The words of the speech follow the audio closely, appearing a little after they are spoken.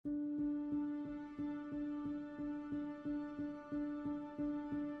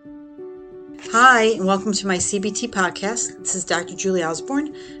Hi, and welcome to my CBT podcast. This is Dr. Julie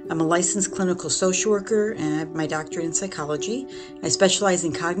Osborne. I'm a licensed clinical social worker and I have my doctorate in psychology. I specialize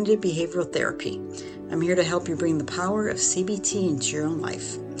in cognitive behavioral therapy. I'm here to help you bring the power of CBT into your own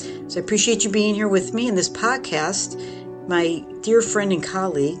life. So I appreciate you being here with me in this podcast. My dear friend and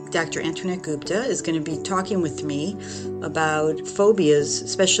colleague, Dr. Antoinette Gupta, is going to be talking with me about phobias,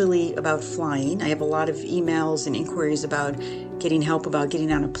 especially about flying. I have a lot of emails and inquiries about getting help about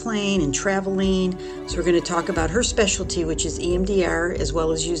getting on a plane and traveling. So we're going to talk about her specialty, which is EMDR, as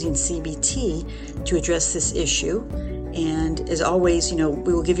well as using CBT to address this issue. And as always, we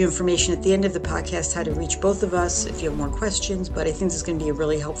will give you information at the end of the podcast how to reach both of us if you have more questions. But I think this is going to be a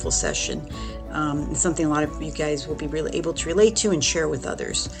really helpful session and something a lot of you guys will be really able to relate to and share with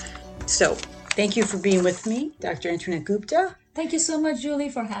others. So thank you for being with me, Dr. Antoinette Gupta. Thank you so much, Julie,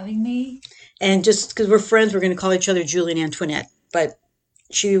 for having me. And just because we're friends, we're going to call each other Julie and Antoinette. But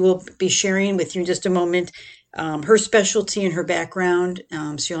she will be sharing with you in just a moment her specialty and her background,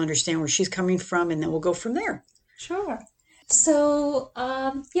 so you'll understand where she's coming from, and then we'll go from there. Sure. So,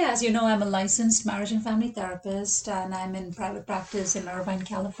 as you know, I'm a licensed marriage and family therapist, and I'm in private practice in Irvine,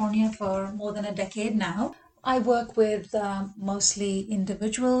 California for more than a decade now. I work with mostly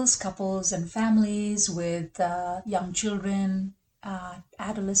individuals, couples, and families with young children,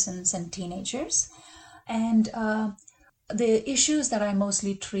 adolescents, and teenagers. And the issues that I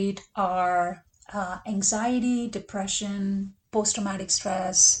mostly treat are anxiety, depression, post-traumatic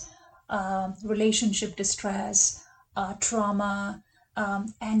stress, relationship distress, trauma,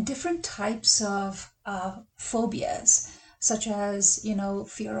 and different types of phobias, such as,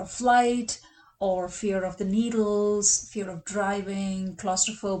 fear of flight or fear of the needles, fear of driving,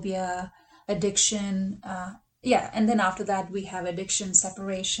 claustrophobia, addiction. And then after that, we have addiction,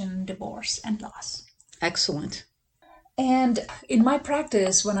 separation, divorce, and loss. Excellent. And in my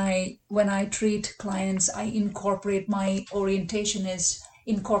practice, when I treat clients, I incorporate my orientation is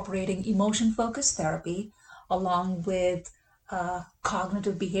incorporating emotion-focused therapy along with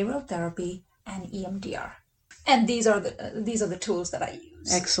cognitive behavioral therapy and EMDR. And these are the tools that I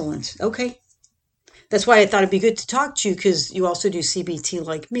use. Excellent. Okay. That's why I thought it'd be good to talk to you, because you also do CBT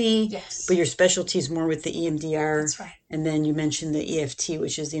like me. Yes. But your specialty is more with the EMDR. That's right. And then you mentioned the EFT,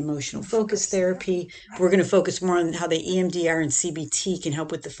 which is the emotional focus therapy. Right. We're going to focus more on how the EMDR and CBT can help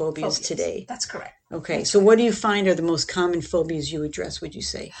with the phobias today. That's correct. Okay. That's so right. What do you find are the most common phobias you address, would you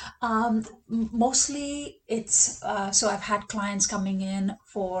say? Mostly it's, so I've had clients coming in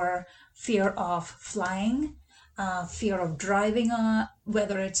for fear of flying, fear of driving,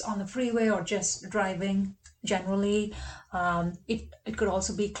 whether it's on the freeway or just driving generally. It could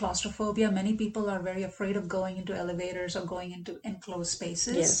also be claustrophobia. Many people are very afraid of going into elevators or going into enclosed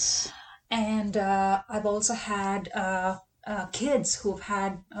spaces. Yes. And I've also had kids who've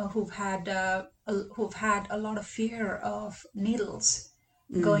had a lot of fear of needles.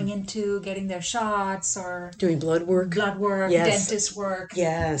 Going into getting their shots or doing blood work, yes. Dentist work.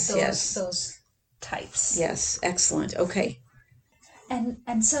 Yes, those types. Yes, excellent. Okay.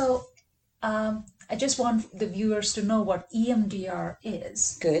 And so I just want the viewers to know what EMDR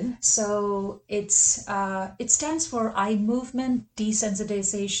is. Good. So it stands for eye movement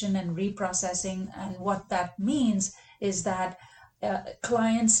desensitization and reprocessing, and what that means is that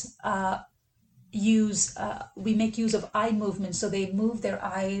clients we make use of eye movement, so they move their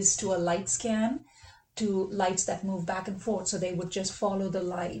eyes to a light scan, to lights that move back and forth, so they would just follow the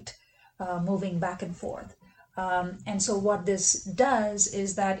light moving back and forth. And so what this does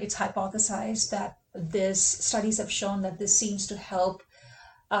is that it's hypothesized that studies have shown that this seems to help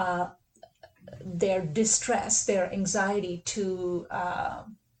their distress, their anxiety to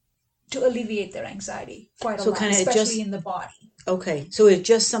alleviate their anxiety quite a lot, especially in the body. Okay, so it's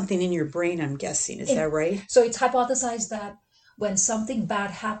just something in your brain, I'm guessing. Is that right? So it's hypothesized that when something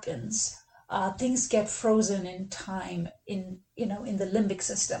bad happens, things get frozen in time in the limbic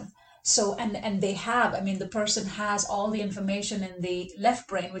system. So and the person has all the information in the left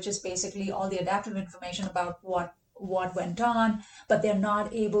brain, which is basically all the adaptive information about what went on, but they're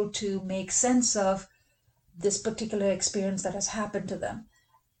not able to make sense of this particular experience that has happened to them.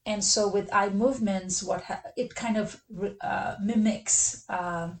 And so with eye movements, it kind of mimics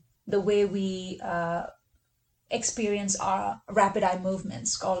the way we experience our rapid eye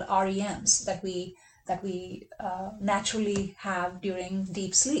movements, called REMs, that we naturally have during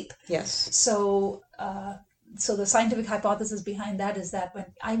deep sleep. Yes. So the scientific hypothesis behind that is that when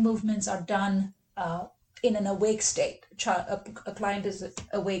eye movements are done in an awake state, a client is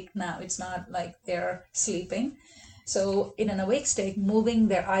awake now, it's not like they're sleeping. So in an awake state, moving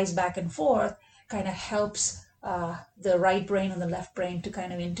their eyes back and forth kind of helps the right brain and the left brain to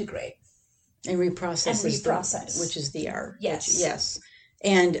kind of integrate. And reprocess and is which is the R. Yes. Yes.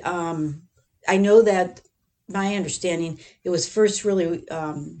 And I know that my understanding, it was first really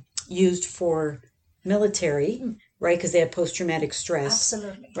used for military, right? Because they have post-traumatic stress.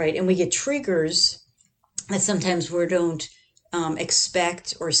 Absolutely. Right. And we get triggers that sometimes we don't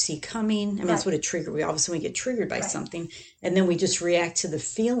expect or see coming. I mean, that's what a trigger. We obviously get triggered by something, and then we just react to the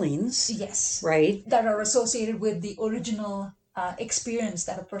feelings. Yes. Right. That are associated with the original experience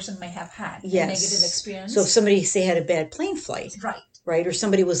that a person may have had. Yes. A negative experience. So if somebody, say, had a bad plane flight. Right. Right. Or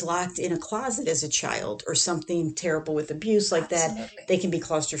somebody was locked in a closet as a child, or something terrible with abuse like that. They can be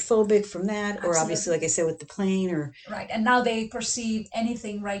claustrophobic from that. Or obviously, like I said, with the plane or. Right. And now they perceive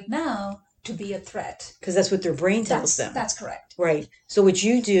anything right now to be a threat. Because that's what their brain tells them. That's correct. Right. So what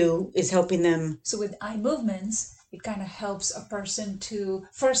you do is helping them. So with eye movements, it kind of helps a person to,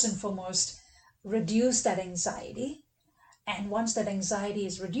 first and foremost, reduce that anxiety. And once that anxiety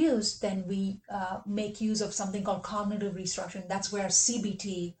is reduced, then we make use of something called cognitive restructuring. That's where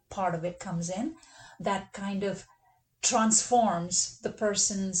CBT part of it comes in. That kind of transforms the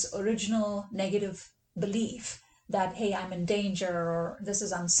person's original negative belief that, hey, I'm in danger or this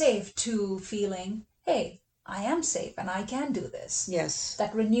is unsafe, to feeling, hey, I am safe and I can do this. Yes.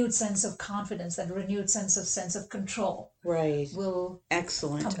 That renewed sense of confidence, that renewed sense of control. Right. Will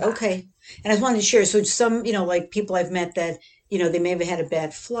excellent. Okay. And I just wanted to share. So some, like people I've met that, they may have had a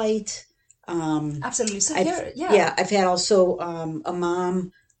bad flight. Absolutely. So I've had also a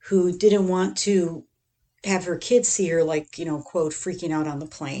mom who didn't want to have her kids see her, like, quote, freaking out on the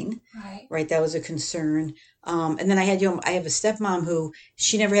plane. Right. Right. That was a concern. And then I have a stepmom who,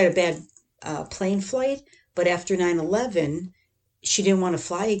 she never had a bad plane flight, but after 9/11, she didn't want to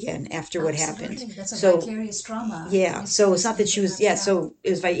fly again after what happened. That's a vicarious trauma. Yeah. So it's not that she was, so it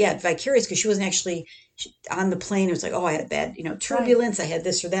was, vicarious, because she wasn't actually on the plane. It was like, oh, I had a bad, turbulence. Right. I had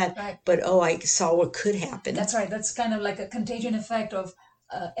this or that. Right. But, I saw what could happen. That's right. That's kind of like a contagion effect of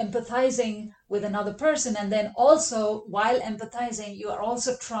empathizing with another person. And then also, while empathizing, you are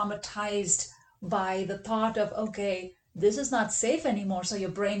also traumatized by the thought of, okay, this is not safe anymore. So your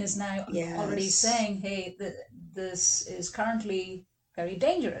brain is now already saying, hey, this is currently very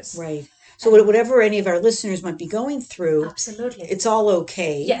dangerous. Right. So whatever any of our listeners might be going through, absolutely, it's all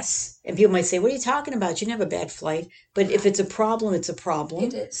okay. Yes. And people might say, what are you talking about? You didn't have a bad flight. But if it's a problem, it's a problem.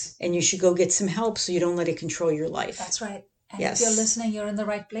 It is. And you should go get some help so you don't let it control your life. That's right. And yes. If you're listening, you're in the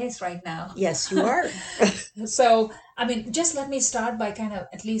right place right now. Yes, you are. So, just let me start by kind of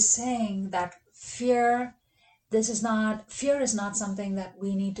at least saying that fear is not something that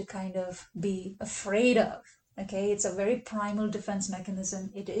we need to kind of be afraid of. Okay, it's a very primal defense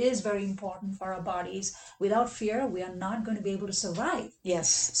mechanism. It is very important for our bodies. Without fear, we are not going to be able to survive.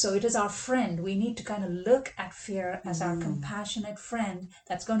 Yes. So it is our friend. We need to kind of look at fear as our compassionate friend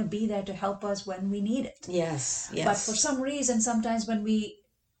that's going to be there to help us when we need it. Yes. Yes. But for some reason, sometimes when we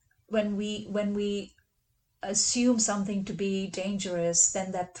assume something to be dangerous,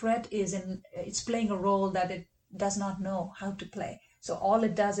 then that threat it's playing a role that it does not know how to play. So all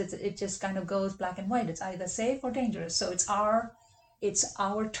it does is it just kind of goes black and white. It's either safe or dangerous. So it's our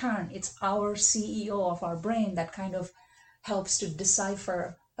turn. It's our CEO of our brain that kind of helps to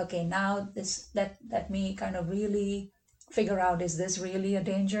decipher, okay, now let me kind of really figure out, is this really a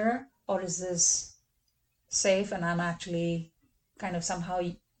danger or is this safe and I'm actually kind of somehow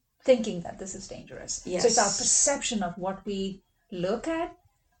thinking that this is dangerous. Yes. So it's our perception of what we look at,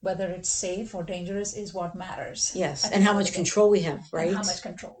 whether it's safe or dangerous, is what matters. Yes, and how much control we have, right? And how much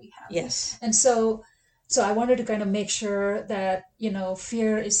control we have. Yes. And so I wanted to kind of make sure that,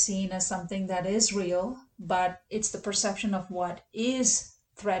 fear is seen as something that is real, but it's the perception of what is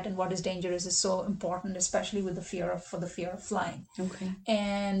threat and what is dangerous is so important, especially with the fear of flying. Okay.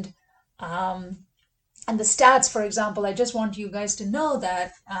 And the stats, for example, I just want you guys to know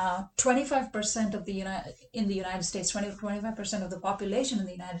that 25% of in the United States, 25% of the population in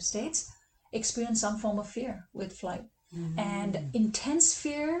the United States experience some form of fear with flight. Mm-hmm. And intense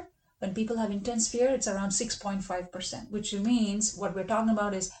fear, when people have intense fear, it's around 6.5%, which means what we're talking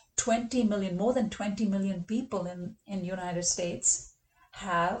about is more than 20 million people in the United States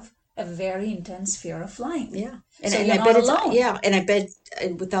have a very intense fear of flying. Yeah. And I bet alone. And I bet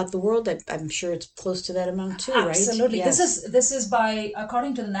without the world, I'm sure it's close to that amount too, right? Absolutely. Yes. This is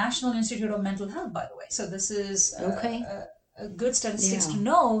according to the National Institute of Mental Health, by the way. So this is a good statistics to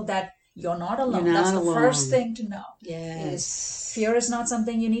know that you're not alone. That's the first thing to know. Yes. Is fear is not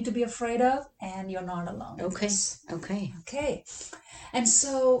something you need to be afraid of, and you're not alone. Okay. Okay. And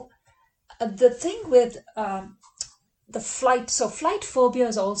so the thing with the flight phobia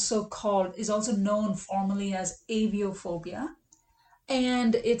is also known formally as aviophobia.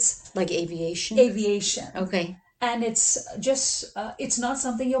 And it's Like aviation? aviation. Okay. And it's just, it's not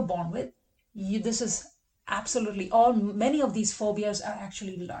something you're born with. This is absolutely many of these phobias are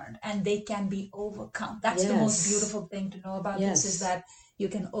actually learned and they can be overcome. That's the most beautiful thing to know about this, is that you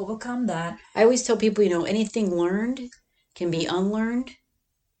can overcome that. I always tell people, anything learned can be unlearned,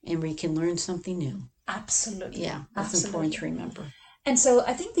 and we can learn something new. Absolutely. Yeah, that's important to remember. And so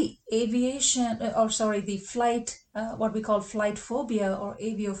I think the the flight, what we call flight phobia or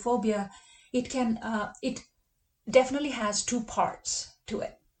aviophobia, it definitely has two parts to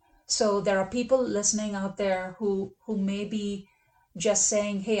it. So there are people listening out there who may be just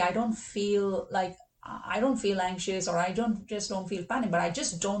saying, hey, I don't feel anxious, or I don't feel panic, but I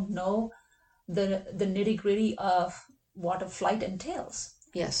just don't know the nitty gritty of what a flight entails.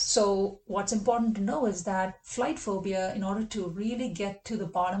 Yes. So what's important to know is that flight phobia, in order to really get to the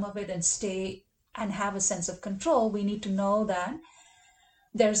bottom of it and stay and have a sense of control, we need to know that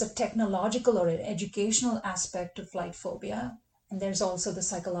there's a technological or an educational aspect to flight phobia, and there's also the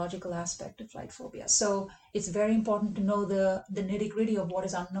psychological aspect of flight phobia. So it's very important to know the nitty-gritty of what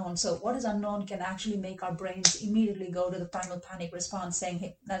is unknown. So what is unknown can actually make our brains immediately go to the primal panic response, saying,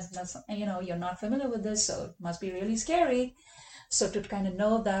 hey, that's you're not familiar with this, so it must be really scary. So to kind of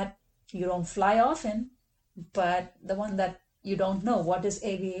know that you don't fly often, but the one that you don't know, what is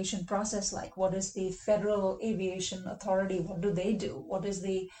aviation process like? What is the Federal Aviation Authority? What do they do? What is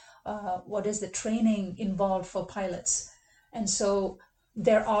the training involved for pilots? And so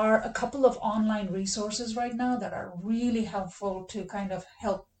there are a couple of online resources right now that are really helpful to kind of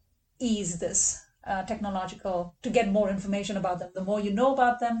help ease this to get more information about them. The more you know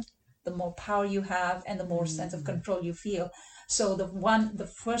about them, the more power you have and the more sense of control you feel. So the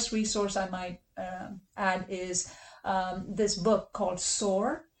first resource I might add is this book called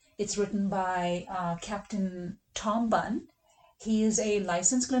Soar. It's written by Captain Tom Bunn. He is a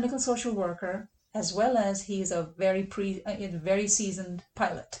licensed clinical social worker, as well as he is a very seasoned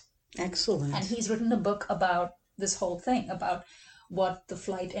pilot. Excellent. And he's written a book about this whole thing, about what the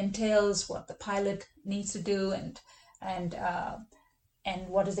flight entails, what the pilot needs to do, and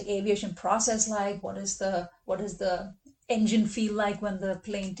what is the aviation process like, what is the engine feel like when the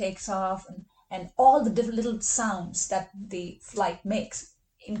plane takes off, and all the different little sounds that the flight makes,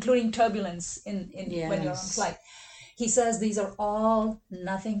 including turbulence when you're on flight. He says these are all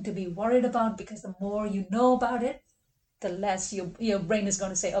nothing to be worried about, because the more you know about it, the less your brain is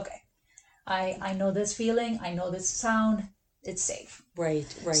going to say, okay, I know this feeling, I know this sound, it's safe. Right.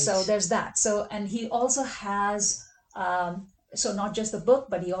 So there's that. So, and he also has so not just the book,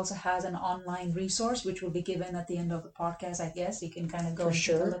 but he also has an online resource, which will be given at the end of the podcast, I guess. You can kind of go and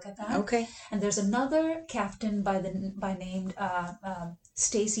take a look at that. Okay. And there's another captain by named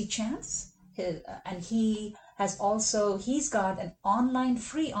Stacy Chance, and he's got an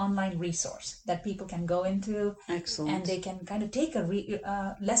free online resource that people can go into. Excellent. And they can kind of take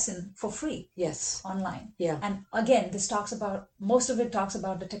a lesson for free. Yes. Online. Yeah. And again, most of it talks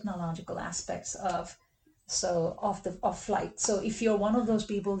about the technological aspects of flight. So if you're one of those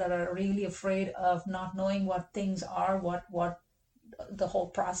people that are really afraid of not knowing what things are, what the whole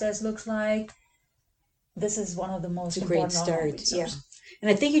process looks like, this is one of the most important. It's a great start. Yeah. And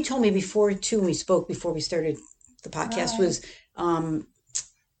I think you told me before too, when we spoke before we started the podcast, was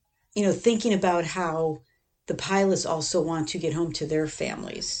thinking about how the pilots also want to get home to their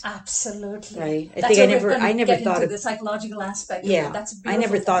families. Absolutely. Right. I never thought of the psychological aspect. Yeah. Of it. That's I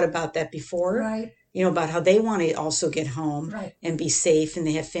never thought about that before. Right. About how they want to also get home and be safe, and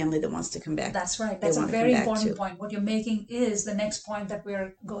they have family that wants to come back. That's right. That's a very important point. What you're making is the next point that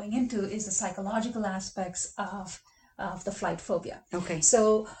we're going into is the psychological aspects of the flight phobia. Okay.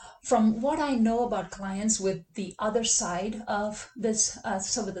 So from what I know about clients with the other side of this,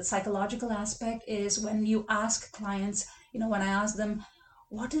 so with the psychological aspect, is when you ask clients, when I ask them,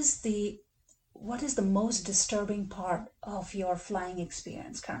 what is the most disturbing part of your flying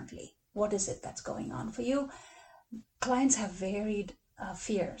experience currently? What is it that's going on for you? Clients have varied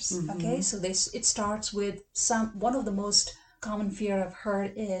fears. Mm-hmm. Okay, so it starts with one of the most common fear I've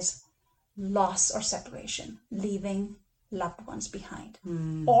heard is loss or separation, leaving loved ones behind,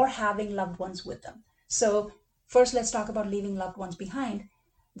 or having loved ones with them. So first, let's talk about leaving loved ones behind.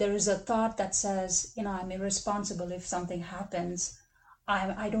 There is a thought that says, I'm irresponsible if something happens.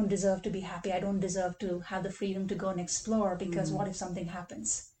 I don't deserve to be happy. I don't deserve to have the freedom to go and explore, because what if something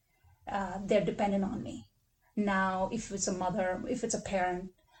happens? They're dependent on me. Now, if it's a mother, if it's a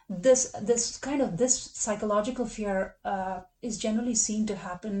parent, this psychological fear is generally seen to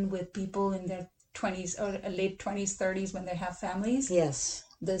happen with people in their 20s or late 20s, 30s, when they have families. Yes.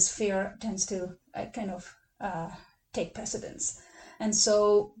 This fear tends to take precedence. And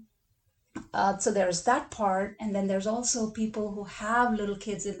so so there's that part, and then there's also people who have little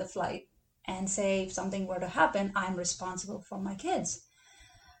kids in the flight and say if something were to happen, I'm responsible for my kids.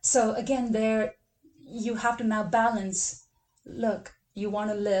 So again, there you have to now balance. Look, you want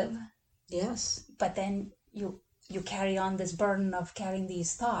to live, Yes. but then you carry on this burden of carrying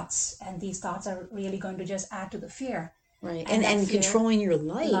these thoughts, and these thoughts are really going to just add to the fear. Right. And that And fear- controlling your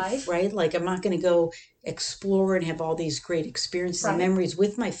life, right? Like I'm not going to go explore and have all these great experiences and Right. memories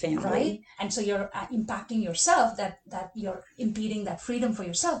with my family. Right. And so you're impacting yourself, that you're impeding that freedom for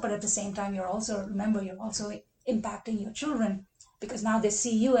yourself, but at the same time you're also impacting your children, because now they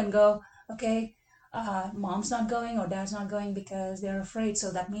see you and go, okay, mom's not going or dad's not going because they're afraid.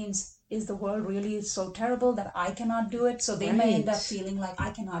 So that means, is the world really so terrible that I cannot do it? So they may end up Right. feeling like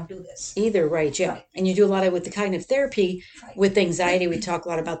I cannot do this. Either, right, yeah. Right. And you do a lot of with the cognitive therapy, Right. with anxiety, we talk a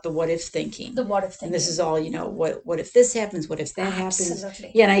lot about the what if thinking. The what if thinking. And this is all, what if this happens? What if that happens?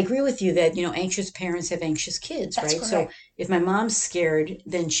 Absolutely. Yeah, and I agree with you that, anxious parents have anxious kids, That's right? correct. So if my mom's scared,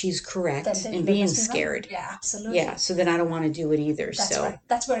 then she's correct Then in you being must be right. scared. Yeah, absolutely. Yeah, so then I don't want to do it either. That's so right.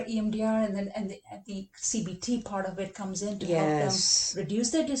 That's where EMDR and the CBT part of it comes in to help Yes. them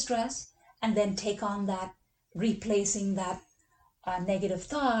reduce their distress, and then take on that, replacing that negative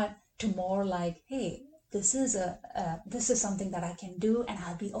thought to more like, hey, this is something that I can do and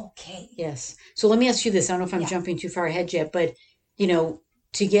I'll be okay. Yes. So let me ask you this. I don't know if I'm Yeah. jumping too far ahead yet, but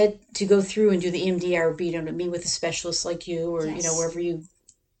to go through and do the EMDR, be to meet with a specialist like you, or Yes. wherever you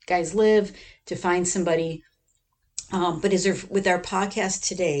guys live, to find somebody. But is there, with our podcast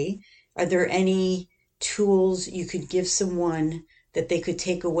today, are there any tools you could give someone that they could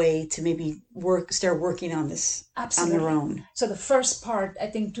take away to maybe start working on this Absolutely. on their own? So the first part, I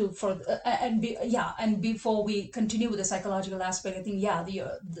think, and before we continue with the psychological aspect, I think,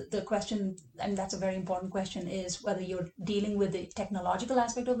 the question, and that's a very important question, is whether you're dealing with the technological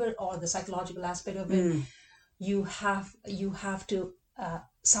aspect of it or the psychological aspect of it. You have to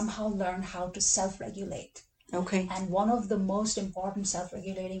somehow learn how to self-regulate. Okay. And one of the most important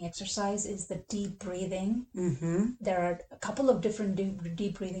self-regulating exercise is the deep breathing. Mm-hmm. There are a couple of different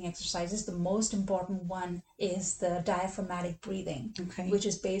deep breathing exercises. The most important one is the diaphragmatic breathing, Okay. which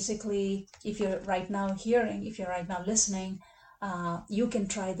is basically, if you're right now listening, you can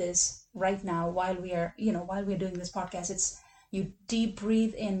try this right now while we're doing this podcast. It's, you deep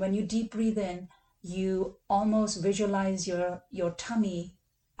breathe in. When you deep breathe in, you almost visualize your tummy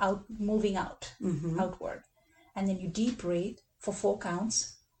moving outward. And then you deep breathe for 4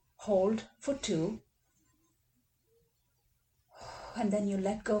 counts, hold for 2, and then you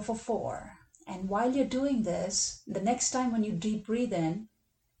let go for 4. And while you're doing this, the next time when you deep breathe in,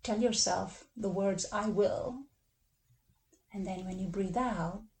 tell yourself the words, I will. And then when you breathe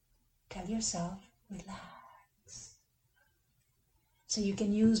out, tell yourself, relax. So you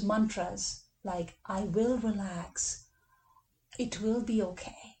can use mantras like, I will relax, it will be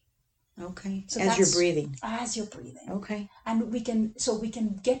okay. Okay. So As you're breathing. As you're breathing. Okay. And we can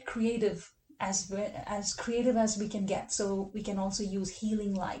get creative, as creative as we can get. So we can also use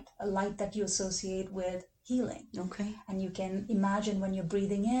healing light, a light that you associate with healing. Okay. And you can imagine when you're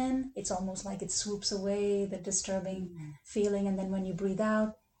breathing in, it's almost like it swoops away the disturbing feeling. And then when you breathe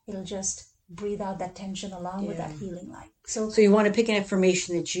out, it'll just breathe out that tension along with that healing light. So you want to pick an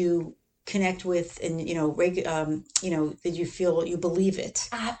affirmation that you connect with, and that you feel you believe it.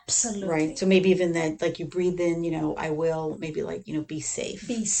 Absolutely. Right. So maybe even that, like, you breathe in, I will, maybe like, be safe.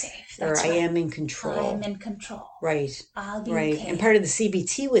 Be safe. Or That's I right. am in control. I am in control. Right. I'll be right. okay. And part of the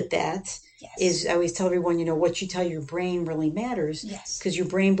CBT with that Yes. is, I always tell everyone, what you tell your brain really matters. Yes. Because your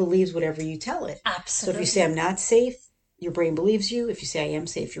brain believes whatever you tell it. Absolutely. So if you say I'm not safe, your brain believes you. If you say I am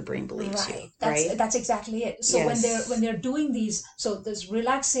safe, your brain believes you. That's exactly it. So Yes. when they're doing these, so this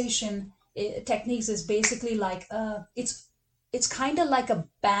relaxation techniques is basically like it's kind of like a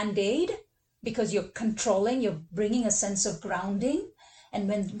band-aid, because you're controlling, you're bringing a sense of grounding, and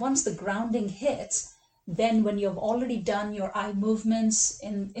once the grounding hits, then when you've already done your eye movements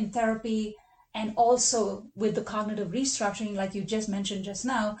in therapy, and also with the cognitive restructuring, like you just mentioned just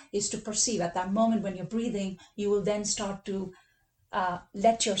now, is to perceive at that moment when you're breathing, you will then start to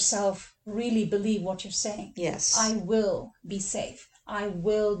let yourself really believe what you're saying. Yes. I will be safe. I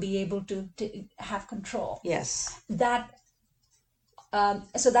will be able to have control. Yes.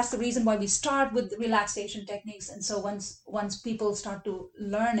 So that's the reason why we start with relaxation techniques. And so once people start to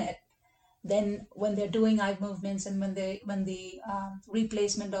learn it, then when they're doing eye movements, and when the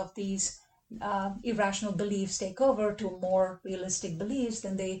replacement of these irrational beliefs take over to more realistic beliefs,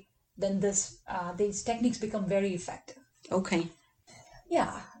 then these techniques become very effective. Okay.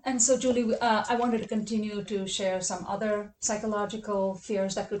 Yeah. And so, Julie, I wanted to continue to share some other psychological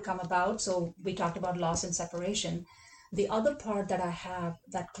fears that could come about. So we talked about loss and separation. The other part that I have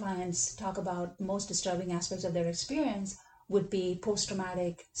that clients talk about, most disturbing aspects of their experience, would be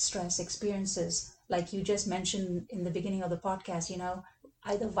post-traumatic stress experiences. Like you just mentioned in the beginning of the podcast,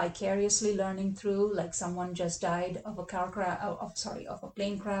 either vicariously learning through, like someone just died of a of a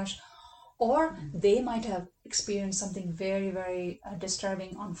plane crash, or they might have experienced something very, very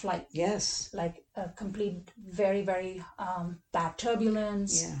disturbing on flight. Yes. Like a complete, very, very bad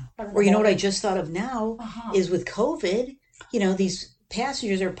turbulence. Yeah. Or what I just thought of now is with COVID, these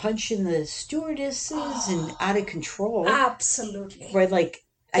passengers are punching the stewardesses and out of control. Absolutely. Right,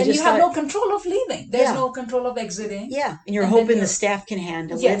 and you have no control of leaving. There's no control of exiting. Yeah, and you're hoping the staff can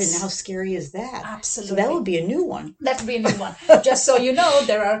handle it. And how scary is that? Absolutely. So that would be a new one. That would be a new one. Just so you know,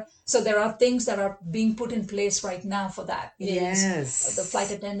 there are things that are being put in place right now for that. Yes. The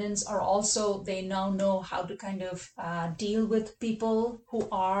flight attendants are also, they now know how to kind of deal with people who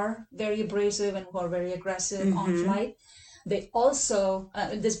are very abrasive and who are very aggressive on flight. They also,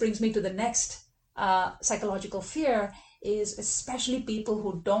 this brings me to the next psychological fear, is especially people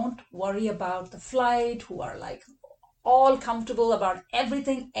who don't worry about the flight, who are like all comfortable about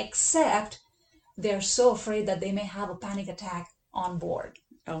everything except they're so afraid that they may have a panic attack on board.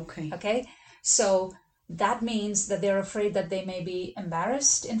 Okay. So that means that they're afraid that they may be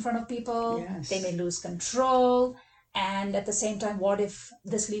embarrassed in front of people. Yes. They may lose control. And at the same time, what if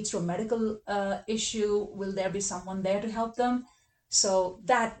this leads to a medical issue? Will there be someone there to help them? So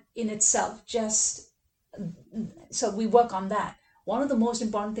that in itself, so we work on that. One of the most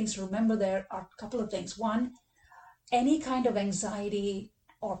important things to remember there are a couple of things. One, any kind of anxiety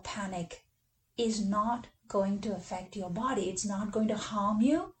or panic is not going to affect your body. It's not going to harm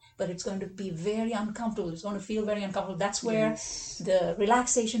you, but it's going to be very uncomfortable. It's going to feel very uncomfortable. That's where the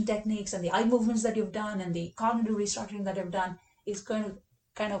relaxation techniques and the eye movements that you've done and the cognitive restructuring that you've done is going to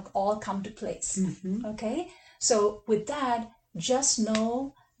kind of all come to place. Okay? So with that, just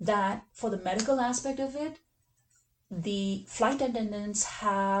know that for the medical aspect of it, the flight attendants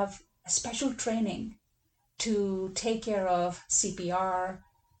have a special training to take care of CPR,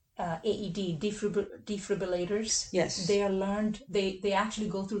 AED, defibrillators. Yes. They are learned, they actually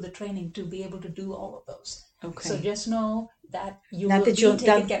go through the training to be able to do all of those. Okay. So just know that you not will that be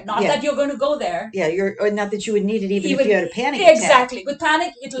taken care of. Not that you're going to go there. Yeah, or not that you would need it even if you had a panic attack. Exactly. With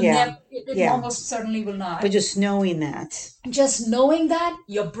panic, it'll never, it almost certainly will not. But just knowing that. Just knowing that,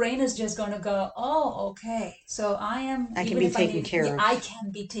 your brain is just going to go, oh, okay. So I can be taken care of. I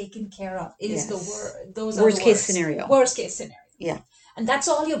can be taken care of is the word. Those are worst case scenario. Worst case scenario. Yeah. And that's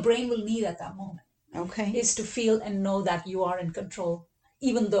all your brain will need at that moment. Okay. Is to feel and know that you are in control,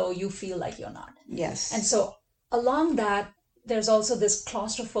 even though you feel like you're not. Yes. And so along that, there's also this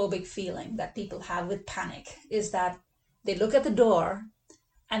claustrophobic feeling that people have with panic, is that they look at the door,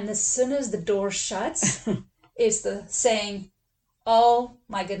 and as soon as the door shuts, it's the saying, oh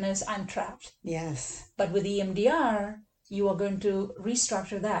my goodness, I'm trapped. Yes. But with EMDR, you are going to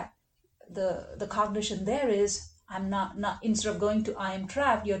restructure that. The cognition there is, I'm not instead of going to I am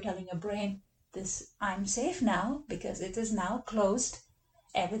trapped, you're telling your brain, this I'm safe now because it is now closed.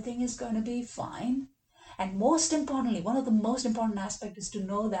 Everything is going to be fine. And most importantly, one of the most important aspects is to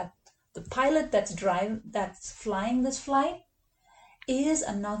know that the pilot that's flying this flight is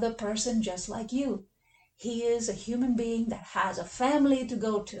another person just like you. He is a human being that has a family to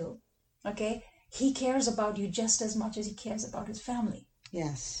go to. Okay? He cares about you just as much as he cares about his family.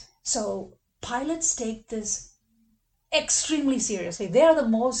 Yes. So pilots take this extremely seriously. They're the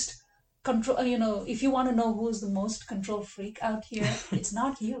most control, if you want to know who's the most control freak out here, it's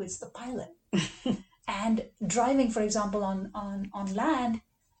not you, it's the pilot. And driving, for example, on land,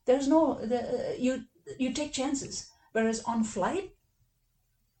 there's you take chances. Whereas on flight,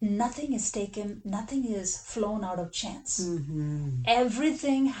 nothing is flown out of chance. Mm-hmm.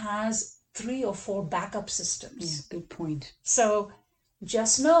 Everything has 3 or 4 backup systems. Yeah, good point. So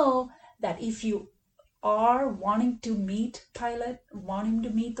just know that if you are wanting to meet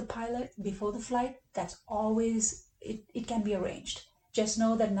the pilot before the flight, that's always, it can be arranged. Just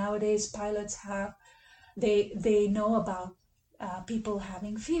know that nowadays pilots they know about people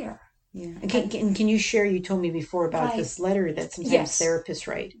having fear. Yeah. And can you share, you told me before about this letter that sometimes therapists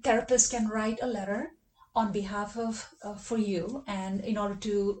write. Therapists can write a letter on behalf of, for you, and in order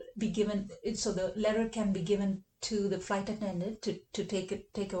to be given, so the letter can be given to the flight attendant to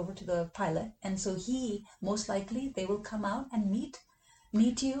take over to the pilot. And so most likely, they will come out and meet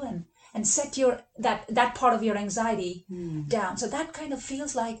you and set that part of your anxiety down. So that kind of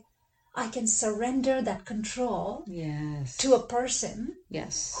feels like, I can surrender that control Yes. to a person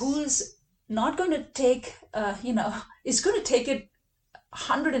Yes. who's not going to take, is going to take it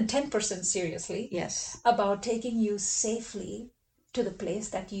 110% seriously. Yes. About taking you safely to the place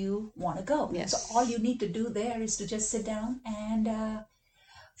that you want to go. Yes. So all you need to do there is to just sit down and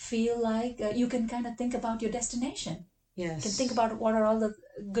feel like you can kind of think about your destination. Yes. You can think about what are all the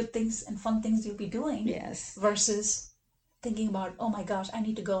good things and fun things you'll be doing. Yes. Versus thinking about, oh my gosh, I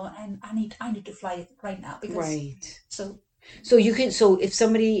need to go and I need to fly right now. Because, right. So you can, so if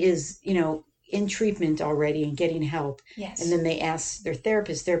somebody is, in treatment already and getting help, yes. and then they ask their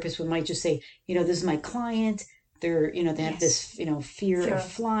therapist might just say, this is my client. They're, they have Yes. this, fear of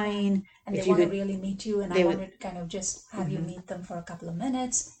flying. And if they want to really meet you, and I want to kind of just have Mm-hmm. you meet them for a couple of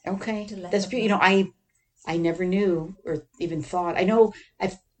minutes. Okay. To let That's them beautiful. know. I never knew or even thought. I know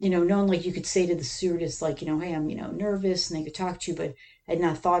I've, known, like, you could say to the stewardess, like, hey, I'm, nervous, and they could talk to you, but I had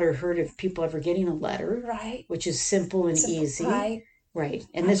not thought or heard of people ever getting a letter. Right. Which is simple and easy. Right. Right.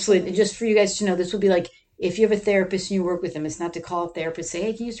 And Absolutely. this would, just for you guys to know, this would be like, if you have a therapist and you work with them, it's not to call a therapist, say,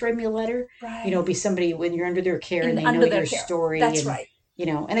 hey, can you just write me a letter? Right. Be somebody when you're under their care and they know your story. That's right.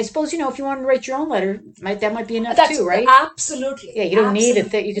 And I suppose, if you want to write your own letter, that might be enough too, right? Absolutely. Yeah, you don't need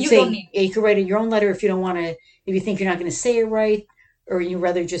it. You could say, you could write your own letter if you don't want to, if you think you're not going to say it right, or you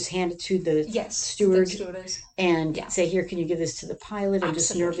rather just hand it to the steward and say, here, can you give this to the pilot? I'm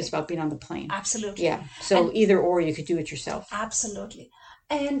just nervous about being on the plane. Absolutely. Yeah. So either or, you could do it yourself. Absolutely.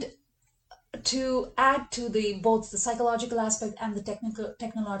 And to add to both the psychological aspect and the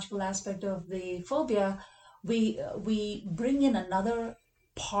technological aspect of the phobia, we bring in another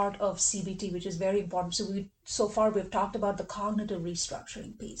part of CBT, which is very important. So far we've talked about the cognitive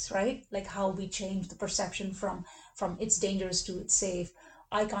restructuring piece, right? Like how we change the perception from it's dangerous to it's safe.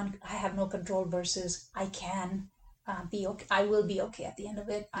 I have no control versus I can be okay. I will be okay at the end of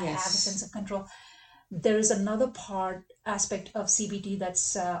it. I have a sense of control. There is another aspect of CBT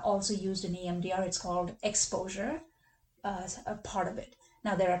that's also used in EMDR. It's called exposure, a part of it.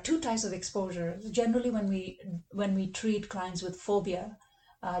 Now, there are two types of exposure. Generally, when we treat clients with phobia,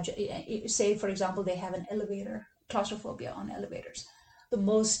 say, for example, they have an elevator, claustrophobia on elevators. The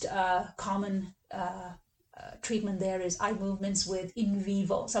most common treatment there is eye movements with in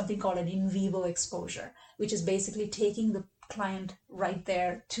vivo, something called an in vivo exposure, which is basically taking the client right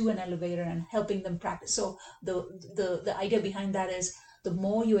there to an elevator and helping them practice. So the idea behind that is the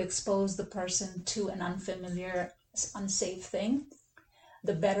more you expose the person to an unfamiliar, unsafe thing,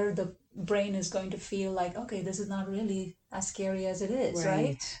 the better the brain is going to feel like, okay, this is not really as scary as it is,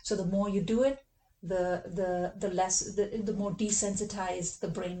 right? So the more you do it, the less, the more desensitized the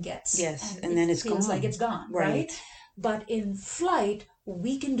brain gets. Yes, and then it feels like it's gone, right? But in flight,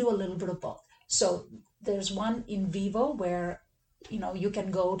 we can do a little bit of both. So there's one in vivo where, you can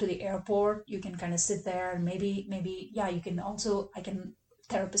go to the airport, you can kind of sit there, and maybe, you can also,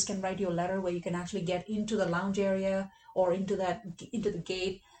 therapist can write you a letter where you can actually get into the lounge area or into the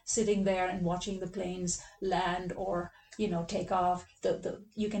gate, sitting there and watching the planes land or, take off.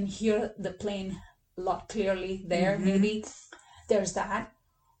 You can hear the plane a lot clearly there, maybe. There's that.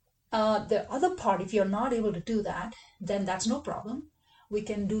 The other part, if you're not able to do that, then that's no problem. We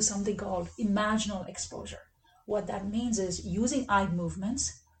can do something called imaginal exposure. What that means is using eye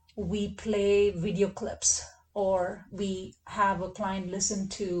movements, we play video clips, or we have a client listen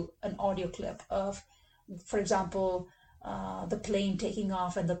to an audio clip of, for example, the plane taking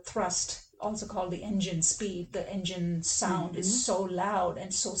off and the thrust, also called the engine speed. The engine sound is so loud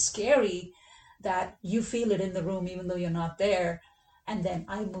and so scary that you feel it in the room even though you're not there. And then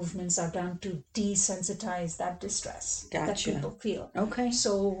eye movements are done to desensitize that distress that people feel. Okay.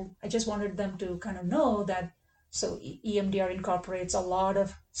 So I just wanted them to kind of know that. So EMDR incorporates a lot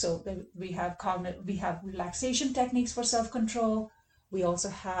of, we have relaxation techniques for self-control. We also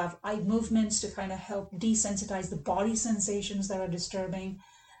have eye movements to kind of help desensitize the body sensations that are disturbing.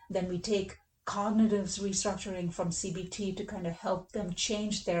 Then we take cognitive restructuring from CBT to kind of help them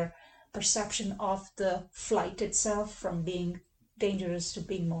change their perception of the flight itself from being dangerous to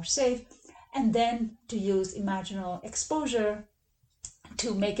being more safe. And then to use imaginal exposure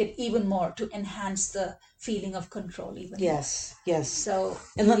to make it even more, to enhance the feeling of control even more. Yes. So,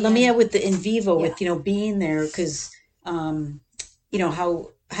 and let me add with the in vivo, with, being there, because, how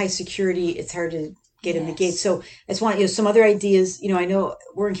high security, it's hard to get in the gate. So I just want, some other ideas, I know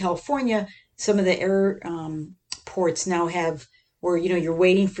we're in California, some of the airports now have where, you're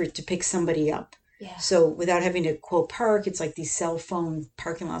waiting for it to pick somebody up. Yeah. So without having to quote park, it's like these cell phone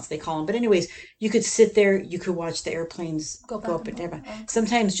parking lots, they call them. But anyways, you could sit there, you could watch the airplanes go up and down. Okay.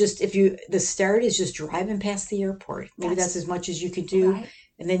 Sometimes just the start is just driving past the airport. Maybe that's as much as you could do. Right.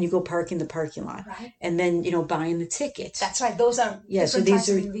 and then you go park in the parking lot, Right. and then, buying the ticket. That's right. Those are So different these types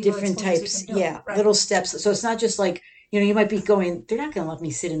of are in vivo different exposures types. you can do. Yeah, Right. little steps. So it's not just like, you might be going, they're not going to let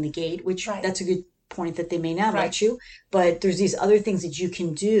me sit in the gate, which Right. that's a good point that they may not Right. let you. But there's these other things that you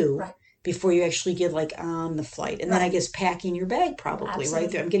can do Right. before you actually get like on the flight. And then I guess packing your bag probably, Absolutely.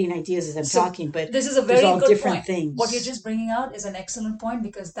 right? I'm getting ideas as I'm talking, but this is a there's very all good different point. things. What you're just bringing out is an excellent point,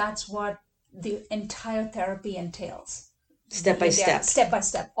 because that's what the entire therapy entails. Step by step. Step by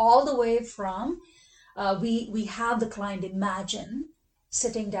step. All the way from, we have the client imagine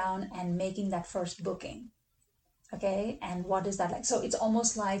sitting down and making that first booking. Okay, and what is that like? So it's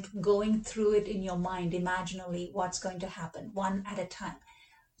almost like going through it in your mind, imaginally, what's going to happen, one at a time.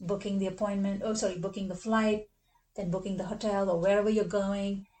 Booking the appointment, booking the flight, then booking the hotel or wherever you're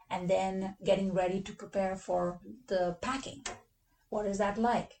going, and then getting ready to prepare for the packing. What is that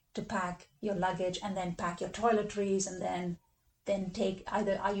like to pack your luggage and then pack your toiletries, and then take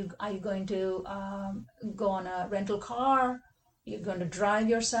either, are you going to go on a rental car? You're going to drive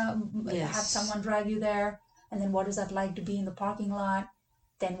yourself, have someone drive you there. And then what is that like to be in the parking lot?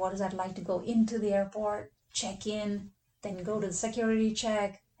 Then what is that like to go into the airport, check in, then go to the security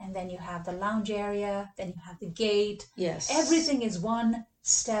check, and then you have the lounge area, then you have the gate. Yes. Everything is one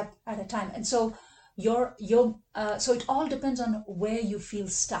step at a time. And so so it all depends on where you feel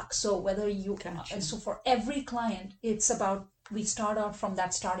stuck. So whether you, so for every client, it's about, we start out from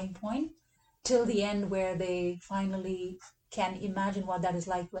that starting point till the end where they finally can imagine what that is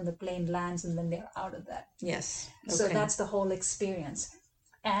like when the plane lands and then they're out of that. Yes. Okay. So that's the whole experience.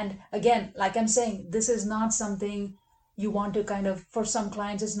 And again, like I'm saying, this is not something you want to kind of, for some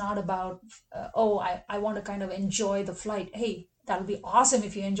clients, it's not about, I want to kind of enjoy the flight. Hey, that'll be awesome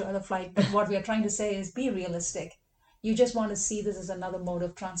if you enjoy the flight. But what we are trying to say is be realistic. You just want to see this as another mode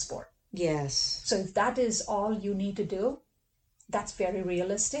of transport. Yes. So if that is all you need to do, that's very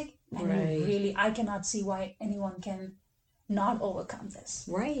realistic. And you really, I cannot see why anyone can not overcome this.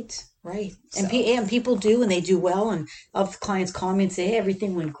 Right. So, and people do, and they do well. And of clients call me and say, hey,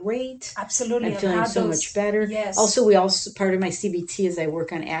 everything went great. Absolutely. I'm feeling so much better. Yes. Also, part of my CBT is I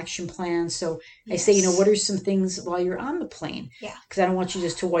work on action plans. So I say, what are some things while you're on the plane? Yeah. Because I don't want you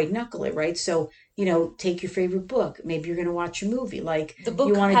just to white knuckle it, right? So, take your favorite book. Maybe you're going to watch a movie. Like the book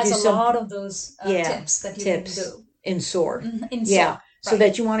you want has to do a lot of those tips that you can do. In SOAR. In SOAR. So right.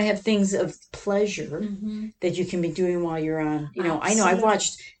 that you want to have things of pleasure that you can be doing while you're on, I know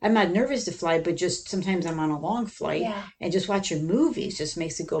I'm not nervous to fly, but just sometimes I'm on a long flight and just watching movies just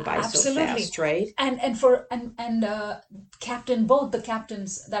makes it go by so fast, right? And both the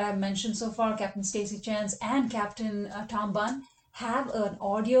captains that I've mentioned so far, Captain Stacy Chance and Captain Tom Bunn, have an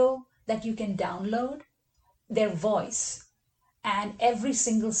audio that you can download, their voice, and every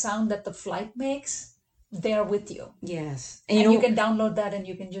single sound that the flight makes, they're with you. Yes. And you can download that and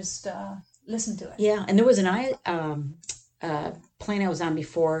you can just listen to it. Yeah. And there was an plane I was on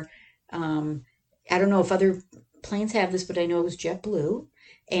before. I don't know if other planes have this, but I know it was JetBlue.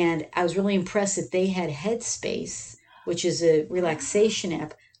 And I was really impressed that they had Headspace, which is a relaxation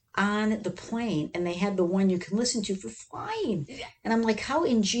app, on the plane. And they had the one you can listen to for flying. And I'm like, how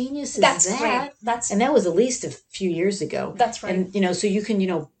ingenious is that? Great. And that was at least a few years ago. That's right. And, so you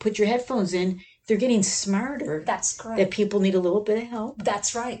can, put your headphones in. They're getting smarter. That's correct. That people need a little bit of help.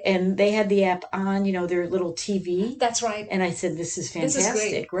 That's right. And they had the app on, their little TV. That's right. And I said, this is fantastic.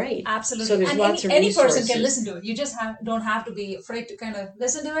 This is great. Absolutely. So there's lots of any resources. person can listen to it. You just don't have to be afraid to kind of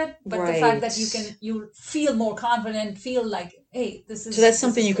listen to it. But the fact that you feel more confident, feel like, hey, this is. So that's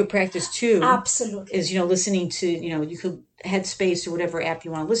something you could practice too. Absolutely. Is, listening to, you could Headspace or whatever app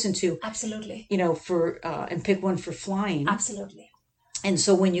you want to listen to. Absolutely. For, and pick one for flying. Absolutely. And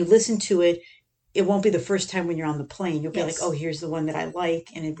so when you listen to it, it won't be the first time when you're on the plane. You'll be like, oh, here's the one that I like.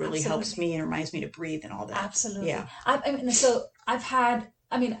 And it really helps me and reminds me to breathe and all that. Absolutely. Yeah. So I've had,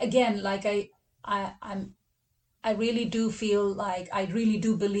 again, like I really do feel like, I really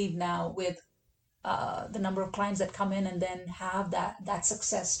do believe now with the number of clients that come in and then have that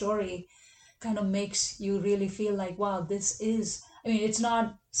success story kind of makes you really feel like, wow, this is, it's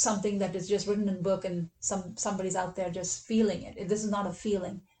not something that is just written in a book and somebody's out there just feeling it. This is not a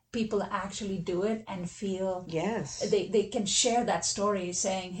feeling. People actually do it and feel they can share that story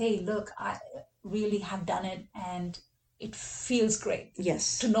saying, hey, look, I really have done it and it feels great.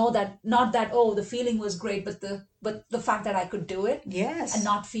 Yes. To know that, not that, oh, the feeling was great, but the fact that I could do it. Yes. And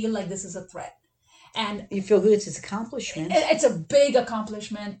not feel like this is a threat. And you feel good. It's an accomplishment. It's a big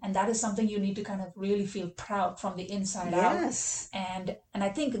accomplishment. And that is something you need to kind of really feel proud from the inside out. Yes. And I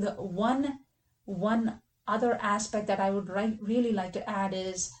think the one other aspect that I would really like to add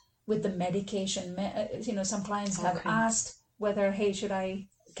is with the medication. Some clients have asked, whether, hey,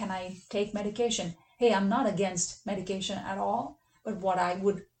 can I take medication? Hey, I'm not against medication at all, but what I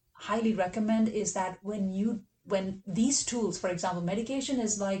would highly recommend is that when these tools, for example, medication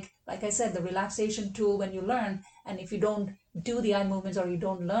is like I said, the relaxation tool when you learn, and if you don't do the eye movements or you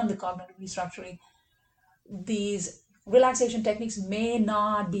don't learn the cognitive restructuring, these relaxation techniques may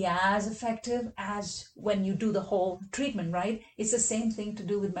not be as effective as when you do the whole treatment, right? It's the same thing to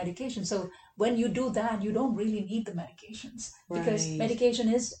do with medication. So when you do that, you don't really need the medications, because Right. medication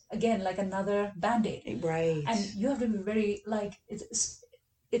is, again, like another band-aid. Right. And you have to be very, like,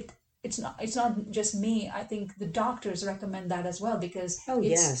 it's not just me. I think the doctors recommend that as well, because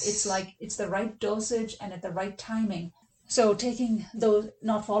it's like it's the right dosage and at the right timing. So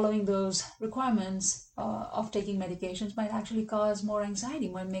not following those requirements of taking medications might actually cause more anxiety,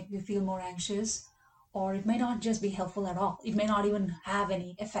 might make you feel more anxious, or it may not just be helpful at all. It may not even have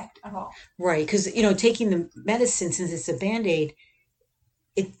any effect at all. Right, because taking the medicine, since it's a Band-Aid,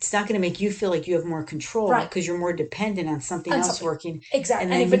 it's not going to make you feel like you have more control, Right. because you're more dependent on something else working. Exactly.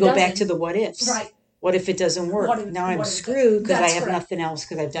 And then if we it go back doesn't- to the what ifs. Right. What if it doesn't work? Now I'm screwed because I have nothing else,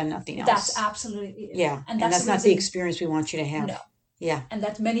 because I've done nothing else. That's absolutely it. Yeah, and that's not the experience we want you to have. No. Yeah. And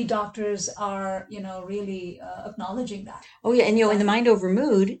that many doctors are, really acknowledging that. Oh, yeah. And, in the Mind Over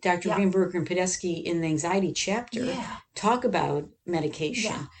Mood, Dr. Greenberg and Podesky in the anxiety chapter talk about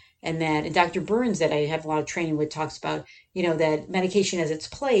medication. Yeah. And that, and Dr. Burns, that I have a lot of training with, talks about, that medication has its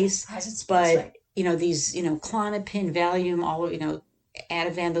place. But, right. These, Klonopin, Valium, all,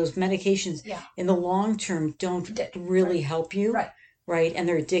 Ativan, those medications in the long term don't really help you. Right. Right. And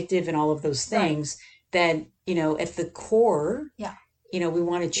they're addictive and all of those things that, at the core, we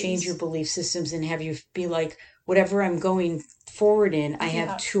want to change your belief systems and have you be like, whatever I'm going forward in, I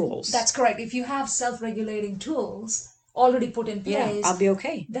have tools. That's correct. If you have self-regulating tools already put in place, I'll be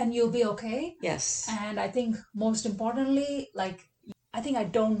okay. Then you'll be okay. Yes. And I think most importantly, I think I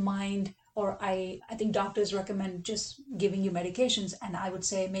don't mind, or I think doctors recommend just giving you medications, and I would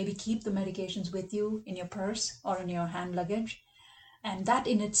say maybe keep the medications with you in your purse or in your hand luggage. And that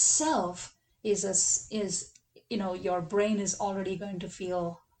in itself is your brain is already going to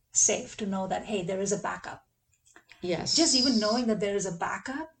feel safe to know that, hey, there is a backup. Yes. Just even knowing that there is a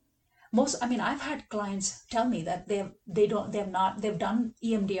backup. I've had clients tell me that they've done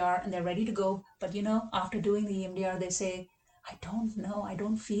EMDR and they're ready to go, but after doing the EMDR, they say, I don't know, I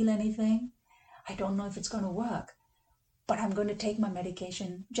don't feel anything. I don't know if it's going to work, but I'm going to take my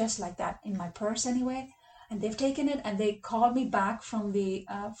medication just like that in my purse anyway. And they've taken it, and they call me back from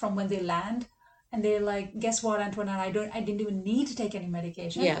when they land, and they're like, guess what, Antoinette, I didn't even need to take any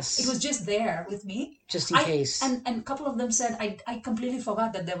medication. Yes. It was just there with me. Just in case. And a couple of them said, I completely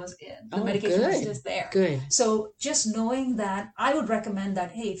forgot that there was, the medication was just there. Good. So just knowing that, I would recommend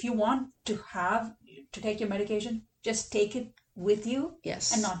that, hey, if you want to take your medication, just take it with you.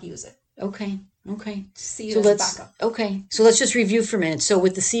 Yes. And not use it. Okay. See it as backup. Okay. So let's just review for a minute. So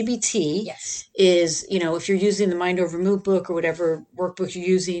with the CBT, is, if you're using the Mind Over Mood book or whatever workbook you're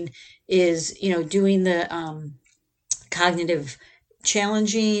using, is, doing the cognitive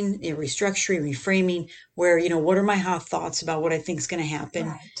challenging, restructuring, reframing, where, what are my hot thoughts about what I think is going to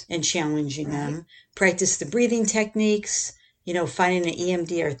happen, and challenging them. Practice the breathing techniques, finding an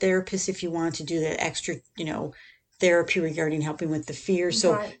EMDR therapist if you want to do that extra, therapy regarding helping with the fear.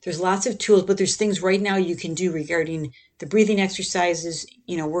 So there's lots of tools, but there's things right now you can do regarding the breathing exercises,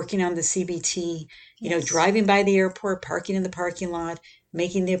 working on the CBT, driving by the airport, parking in the parking lot,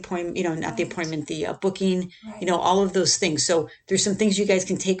 making the appointment, not the appointment, the booking, all of those things. So there's some things you guys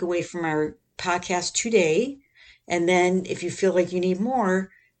can take away from our podcast today. And then if you feel like you need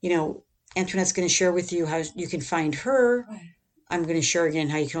more, Antoinette's going to share with you how you can find her. I'm going to share again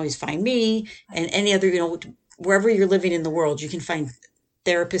how you can always find me, and any other, wherever you're living in the world, you can find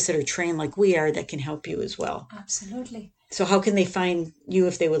therapists that are trained like we are that can help you as well. Absolutely. So how can they find you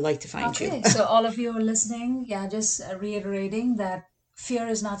if they would like to find you? Okay, so all of you are listening, just reiterating that fear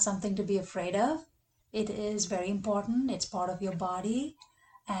is not something to be afraid of. It is very important. It's part of your body,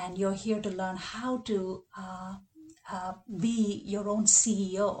 and you're here to learn how to be your own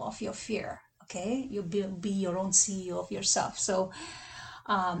CEO of your fear. Okay, you be your own CEO of yourself. So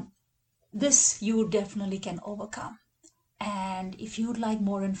this you definitely can overcome. And if you'd like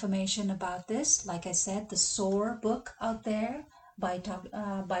more information about this, like I said, the SOAR book out there by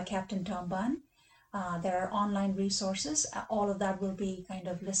Captain Tom Bunn. There are online resources. All of that will be kind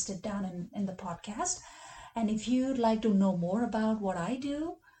of listed down in the podcast. And if you'd like to know more about what I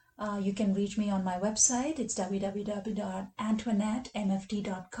do, you can reach me on my website. It's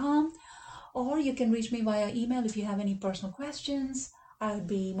www.antoinettemft.com. Or you can reach me via email if you have any personal questions. I would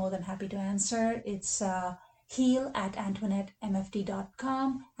be more than happy to answer. It's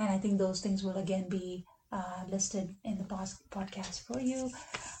heal@AntoinetteMFT.com. And I think those things will again be listed in the podcast for you.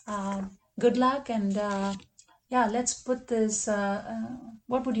 Good luck, and let's put this.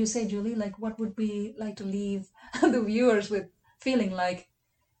 What would you say, Julie? Like, what would we like to leave the viewers with feeling like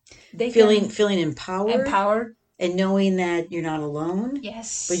they feeling empowered, empowered, and knowing that you're not alone.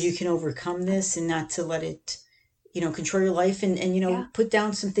 Yes. But you can overcome this, and not to let it, control your life, and put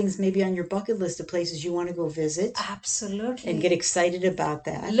down some things maybe on your bucket list of places you want to go visit. Absolutely. And get excited about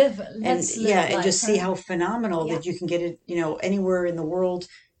that. Let's live and life, just see how phenomenal that you can get it, anywhere in the world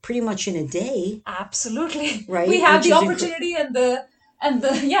pretty much in a day. Absolutely. Right. We have the opportunity and the have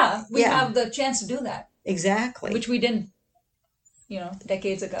the chance to do that. Exactly. Which we didn't,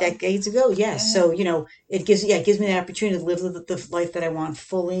 decades ago. Yes. Yeah. So, it gives me the opportunity to live the life that I want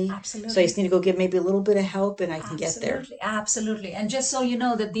fully. Absolutely. So I just need to go get maybe a little bit of help, and I can get there. Absolutely. And just so you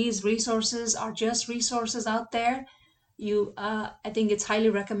know that these resources are just resources out there, I think it's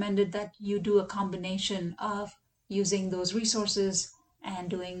highly recommended that you do a combination of using those resources and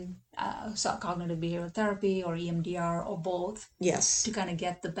doing cognitive behavioral therapy or EMDR or both. Yes. To kind of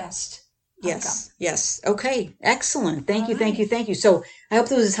get the best. Yes. Okay. Excellent. Thank you. So I hope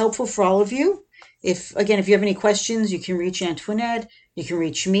this was helpful for all of you. If you have any questions, you can reach Antoinette. You can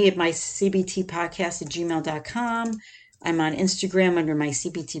reach me at my CBT podcast @gmail.com. I'm on Instagram under my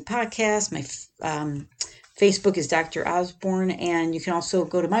CBT podcast. My Facebook is Dr. Osborne, and you can also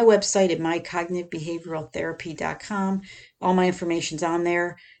go to my website at mycognitivebehavioraltherapy.com. All my information's on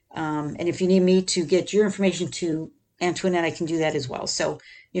there. And if you need me to get your information to Antoinette, I can do that as well. So,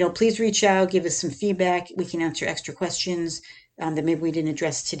 please reach out, give us some feedback. We can answer extra questions that maybe we didn't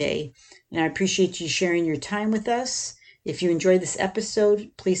address today. And I appreciate you sharing your time with us. If you enjoyed this episode,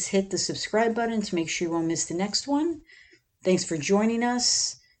 please hit the subscribe button to make sure you won't miss the next one. Thanks for joining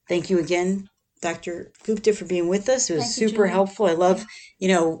us. Thank you again, Dr. Gupta, for being with us. It was super helpful. I love,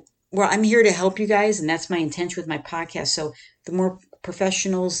 I'm here to help you guys, and that's my intention with my podcast. So the more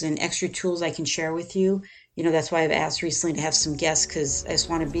professionals and extra tools I can share with you, that's why I've asked recently to have some guests, because I just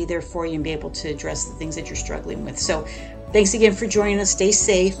want to be there for you and be able to address the things that you're struggling with. So thanks again for joining us. Stay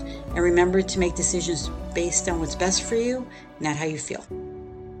safe, and remember to make decisions based on what's best for you, not how you feel.